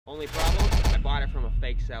Only problem, I bought it from a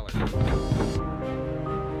fake seller.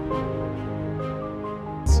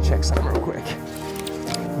 Let's check something real quick.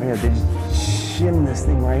 Oh yeah, they just shim this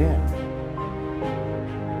thing right in.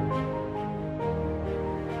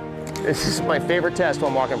 This is my favorite test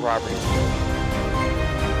when walking property.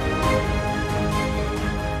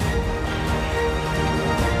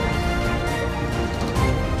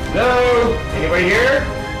 Hello? Anybody here?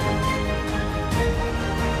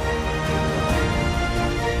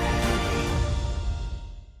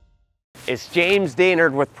 It's James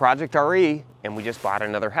Daynard with Project RE, and we just bought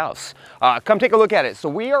another house. Come take a look at it. So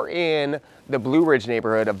we are in the Blue Ridge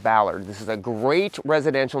neighborhood of Ballard. This is a great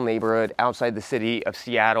residential neighborhood outside the city of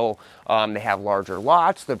Seattle. They have larger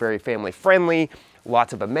lots, they're very family friendly,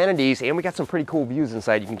 lots of amenities, and we got some pretty cool views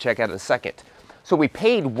inside you can check out in a second. So we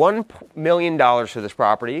paid $1 million for this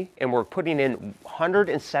property, and we're putting in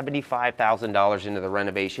 $175,000 into the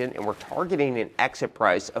renovation, and we're targeting an exit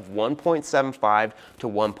price of $1.75 to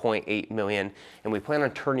 $1.8 million, and we plan on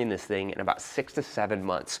turning this thing in about 6 to 7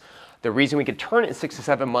 months. The reason we could turn it in 6 to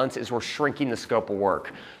 7 months is we're shrinking the scope of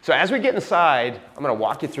work. So as we get inside, I'm gonna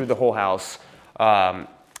walk you through the whole house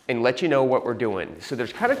and let you know what we're doing. So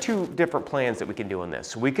there's kind of two different plans that we can do on this.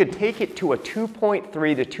 So we could take it to a $2.3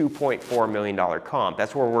 to $2.4 million comp.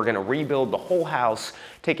 That's where we're gonna rebuild the whole house,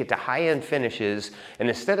 take it to high-end finishes, and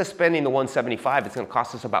instead of spending the $175, it's gonna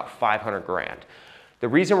cost us about 500 grand. The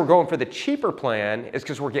reason we're going for the cheaper plan is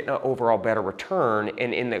because we're getting an overall better return,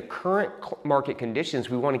 and in the current market conditions,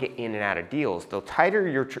 we want to get in and out of deals. The tighter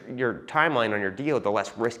your timeline on your deal, the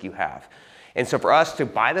less risk you have. And so for us to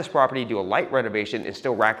buy this property, do a light renovation, and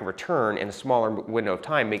still rack a return in a smaller window of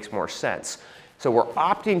time makes more sense. So we're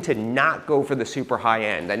opting to not go for the super high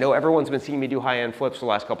end. I know everyone's been seeing me do high end flips the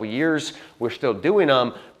last couple of years. We're still doing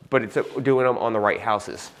them, but it's doing them on the right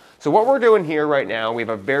houses. So what we're doing here right now, we have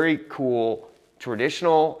a very cool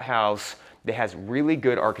traditional house that has really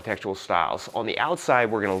good architectural styles. On the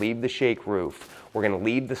outside, we're gonna leave the shake roof. We're gonna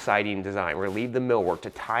leave the siding design. We're gonna leave the millwork to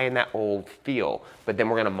tie in that old feel, but then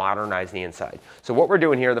we're gonna modernize the inside. So what we're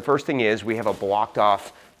doing here, the first thing is we have a blocked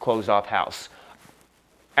off, closed off house.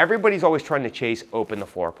 Everybody's always trying to chase open the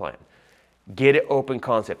floor plan. Get it open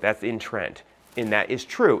concept, that's in trend. And that is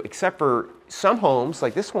true, except for some homes,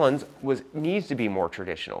 like this one, needs to be more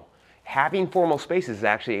traditional. Having formal spaces is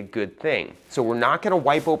actually a good thing. So we're not gonna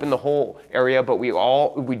wipe open the whole area, but we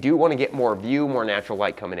do wanna get more view, more natural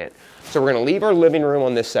light coming in. So we're gonna leave our living room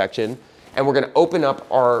on this section, and we're gonna open up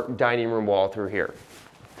our dining room wall through here.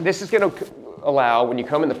 This is gonna allow, when you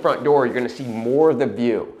come in the front door, you're gonna see more of the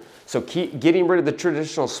view. So getting rid of the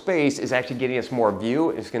traditional space is actually getting us more view.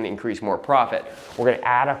 It's gonna increase more profit. We're gonna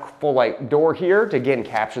add a full light door here to again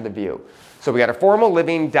capture the view. So we got a formal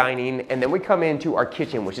living, dining, and then we come into our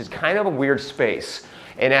kitchen, which is kind of a weird space.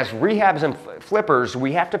 And as rehabs and flippers,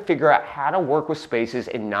 we have to figure out how to work with spaces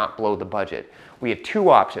and not blow the budget. We had two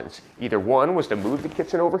options. Either one was to move the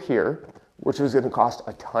kitchen over here, which was gonna cost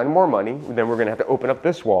a ton more money. Then we're gonna have to open up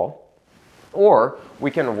this wall. Or we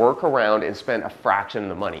can work around and spend a fraction of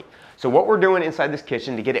the money. So what we're doing inside this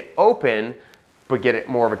kitchen to get it open, but get it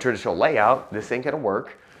more of a traditional layout, this ain't gonna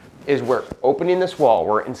work, is we're opening this wall.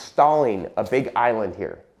 We're installing a big island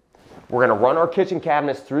here. We're gonna run our kitchen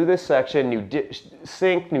cabinets through this section, new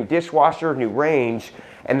sink, new dishwasher, new range,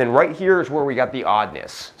 and then right here is where we got the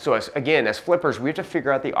oddness. So as flippers, we have to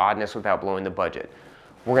figure out the oddness without blowing the budget.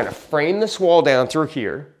 We're gonna frame this wall down through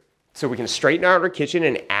here so we can straighten out our kitchen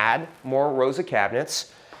and add more rows of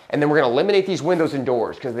cabinets. And then we're gonna eliminate these windows and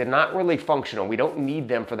doors because they're not really functional. We don't need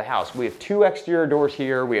them for the house. We have 2 exterior doors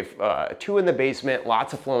here. We have 2 in the basement,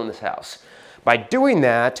 lots of flow in this house. By doing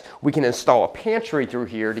that, we can install a pantry through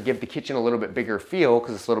here to give the kitchen a little bit bigger feel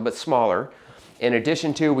because it's a little bit smaller. In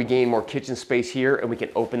addition to, we gain more kitchen space here and we can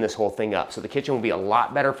open this whole thing up. So the kitchen will be a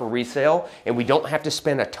lot better for resale and we don't have to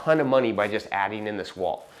spend a ton of money by just adding in this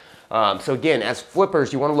wall. So again, as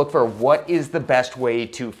flippers, you want to look for what is the best way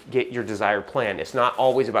to get your desired plan. It's not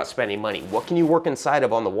always about spending money. What can you work inside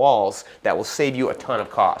of on the walls that will save you a ton of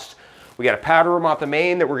cost? We got a powder room off the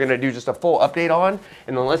main that we're going to do just a full update on.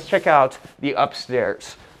 And then let's check out the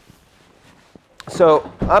upstairs. So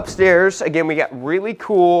upstairs, again, we got really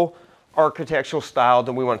cool architectural style,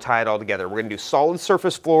 then we want to tie it all together. We're going to do solid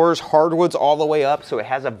surface floors, hardwoods all the way up so it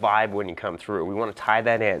has a vibe when you come through. We want to tie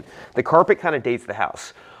that in. The carpet kind of dates the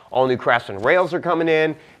house. All new craftsman rails are coming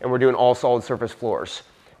in, and we're doing all solid surface floors.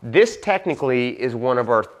 This technically is one of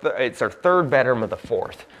our, it's our 3rd bedroom of the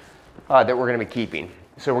 4th that we're gonna be keeping.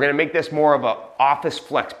 So we're gonna make this more of an office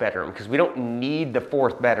flex bedroom because we don't need the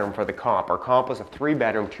 4th bedroom for the comp. Our comp was a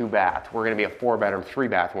 3-bedroom, 2-bath. We're gonna be a 4-bedroom,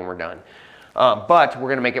 3-bath when we're done. But we're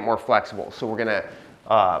gonna make it more flexible. So we're gonna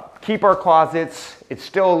Keep our closets. It's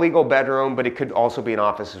still a legal bedroom, but it could also be an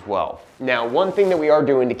office as well. Now, one thing that we are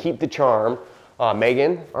doing to keep the charm,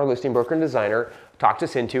 Megan, our listing broker and designer, talked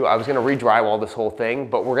us into, I was gonna re-drywall this whole thing,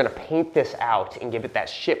 but we're gonna paint this out and give it that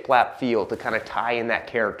shiplap feel to kind of tie in that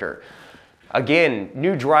character. Again,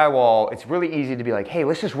 new drywall, it's really easy to be like, hey,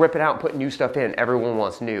 let's just rip it out and put new stuff in. Everyone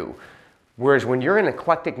wants new. Whereas when you're in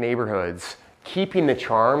eclectic neighborhoods, keeping the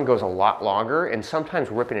charm goes a lot longer, and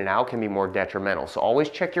sometimes ripping it out can be more detrimental. So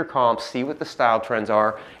always check your comps, see what the style trends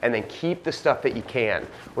are, and then keep the stuff that you can.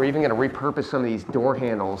 We're even gonna repurpose some of these door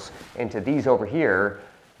handles into these over here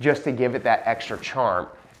just to give it that extra charm.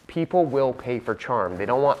 People will pay for charm. They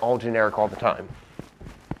don't want all generic all the time.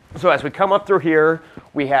 So as we come up through here,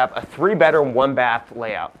 we have a 3-bedroom, 1-bath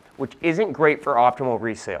layout, which isn't great for optimal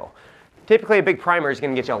resale. Typically, a big primary is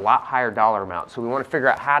going to get you a lot higher dollar amount. So we want to figure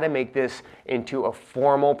out how to make this into a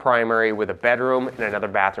formal primary with a bedroom and another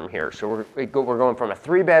bathroom here. So we're going from a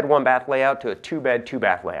 3-bed, 1-bath layout to a 2-bed,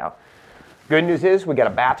 2-bath layout. Good news is we got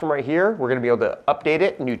a bathroom right here. We're going to be able to update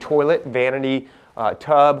it. New toilet, vanity,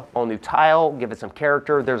 tub, all new tile, give it some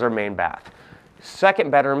character. There's our main bath. Second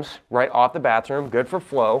bedroom's right off the bathroom, good for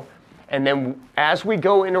flow. And then as we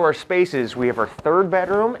go into our spaces, we have our 3rd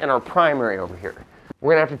bedroom and our primary over here.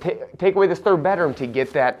 We're gonna have to take away this 3rd bedroom to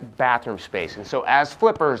get that bathroom space. And so as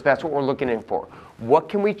flippers, that's what we're looking in for. What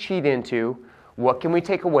can we cheat into? What can we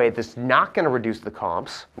take away that's not gonna reduce the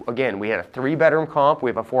comps? Again, we had a 3-bedroom comp, we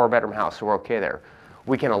have a 4-bedroom house, so we're okay there.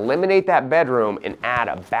 We can eliminate that bedroom and add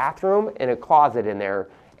a bathroom and a closet in there,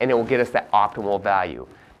 and it will get us that optimal value.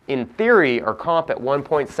 In theory, our comp at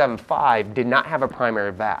 1.75 did not have a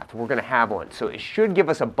primary bath. We're gonna have one. So it should give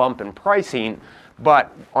us a bump in pricing,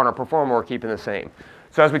 but on our performer, we're keeping the same.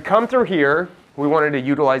 So as we come through here, we wanted to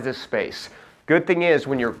utilize this space. Good thing is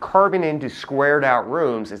when you're carving into squared out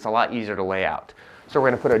rooms, it's a lot easier to lay out. So we're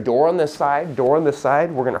gonna put a door on this side, door on this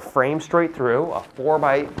side. We're gonna frame straight through a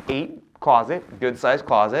 4x8 closet, good sized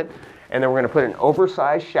closet. And then we're gonna put an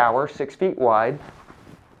oversized shower, 6 feet wide,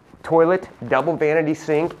 toilet, double vanity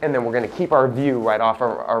sink, and then we're gonna keep our view right off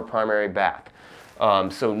our primary bath.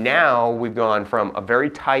 So now we've gone from a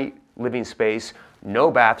very tight living space,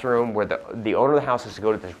 no bathroom, where the owner of the house has to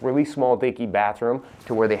go to this really small dinky bathroom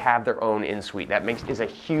to where they have their own in-suite. That is a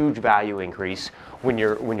huge value increase when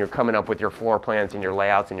you're coming up with your floor plans and your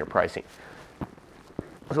layouts and your pricing.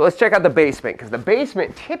 So let's check out the basement, because the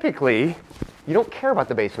basement typically, you don't care about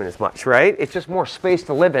the basement as much, right? It's just more space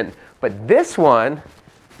to live in. But this one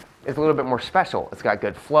is a little bit more special. It's got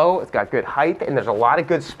good flow, it's got good height, and there's a lot of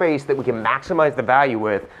good space that we can maximize the value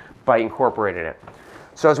with by incorporating it.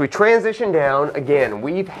 So as we transition down, again,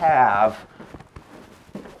 we have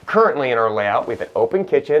currently in our layout, we have an open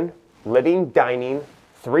kitchen, living, dining,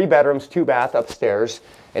 3 bedrooms, 2 bath upstairs.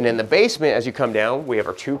 And in the basement, as you come down, we have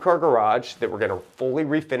our 2-car garage that we're gonna fully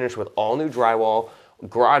refinish with all new drywall,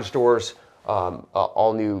 garage doors,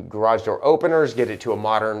 all new garage door openers, get it to a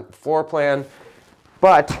modern floor plan.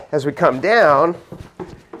 But as we come down,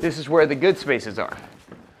 this is where the good spaces are.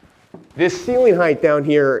 This ceiling height down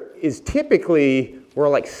here is typically, we're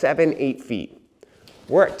like 7, 8 feet.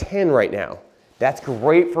 We're at 10 right now. That's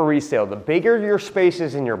great for resale. The bigger your space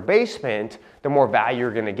is in your basement, the more value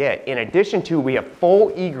you're gonna get. In addition to, we have full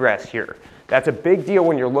egress here. That's a big deal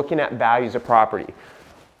when you're looking at values of property.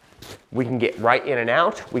 We can get right in and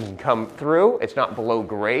out. We can come through. It's not below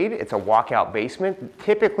grade. It's a walkout basement.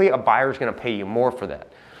 Typically, a buyer's gonna pay you more for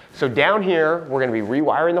that. So down here, we're gonna be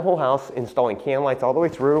rewiring the whole house, installing can lights all the way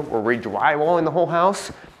through. We're re-drywalling the whole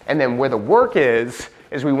house. And then where the work is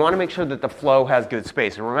we wanna make sure that the flow has good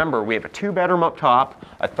space. And remember, we have a 2-bedroom up top,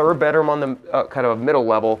 a 3rd bedroom on the kind of middle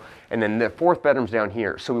level, and then the 4th bedroom's down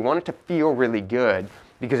here. So we want it to feel really good,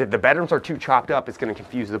 because if the bedrooms are too chopped up, it's gonna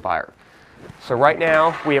confuse the buyer. So right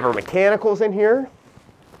now, we have our mechanicals in here.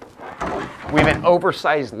 We have an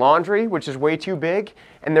oversized laundry, which is way too big,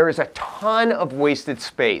 and there is a ton of wasted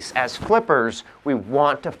space. As flippers, we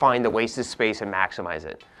want to find the wasted space and maximize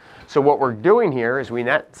it. So what we're doing here is we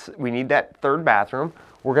need that 3rd bathroom.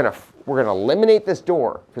 We're gonna eliminate this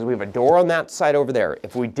door, because we have a door on that side over there.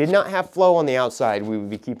 If we did not have flow on the outside, we would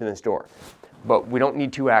be keeping this door. But we don't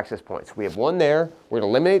need 2 access points. We have one there. We're gonna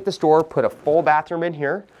eliminate this door, put a full bathroom in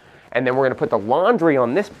here, and then we're gonna put the laundry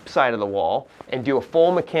on this side of the wall and do a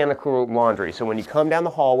full mechanical laundry. So when you come down the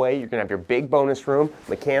hallway, you're gonna have your big bonus room,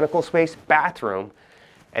 mechanical space, bathroom,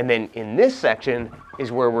 and then in this section is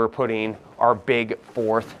where we're putting our big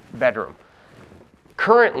 4th bedroom.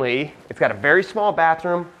 Currently, it's got a very small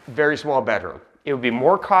bathroom, very small bedroom. It would be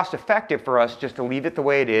more cost effective for us just to leave it the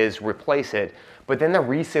way it is, replace it, but then the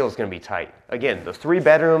resale is gonna be tight. Again, those 3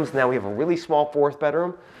 bedrooms, now we have a really small 4th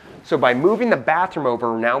bedroom. So by moving the bathroom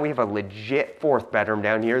over, now we have a legit 4th bedroom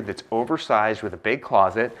down here that's oversized with a big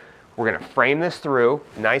closet. We're gonna frame this through,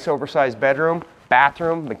 nice oversized bedroom,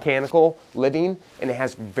 bathroom, mechanical, living, and it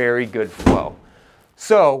has very good flow.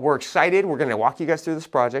 So we're excited. We're gonna walk you guys through this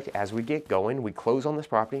project as we get going. We close on this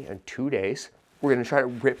property in 2 days. We're gonna try to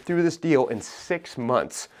rip through this deal in 6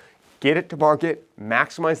 months. Get it to market,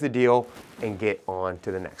 maximize the deal, and get on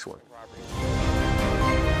to the next one.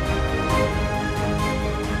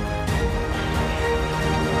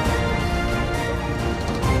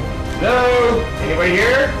 Hello, anybody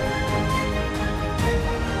here?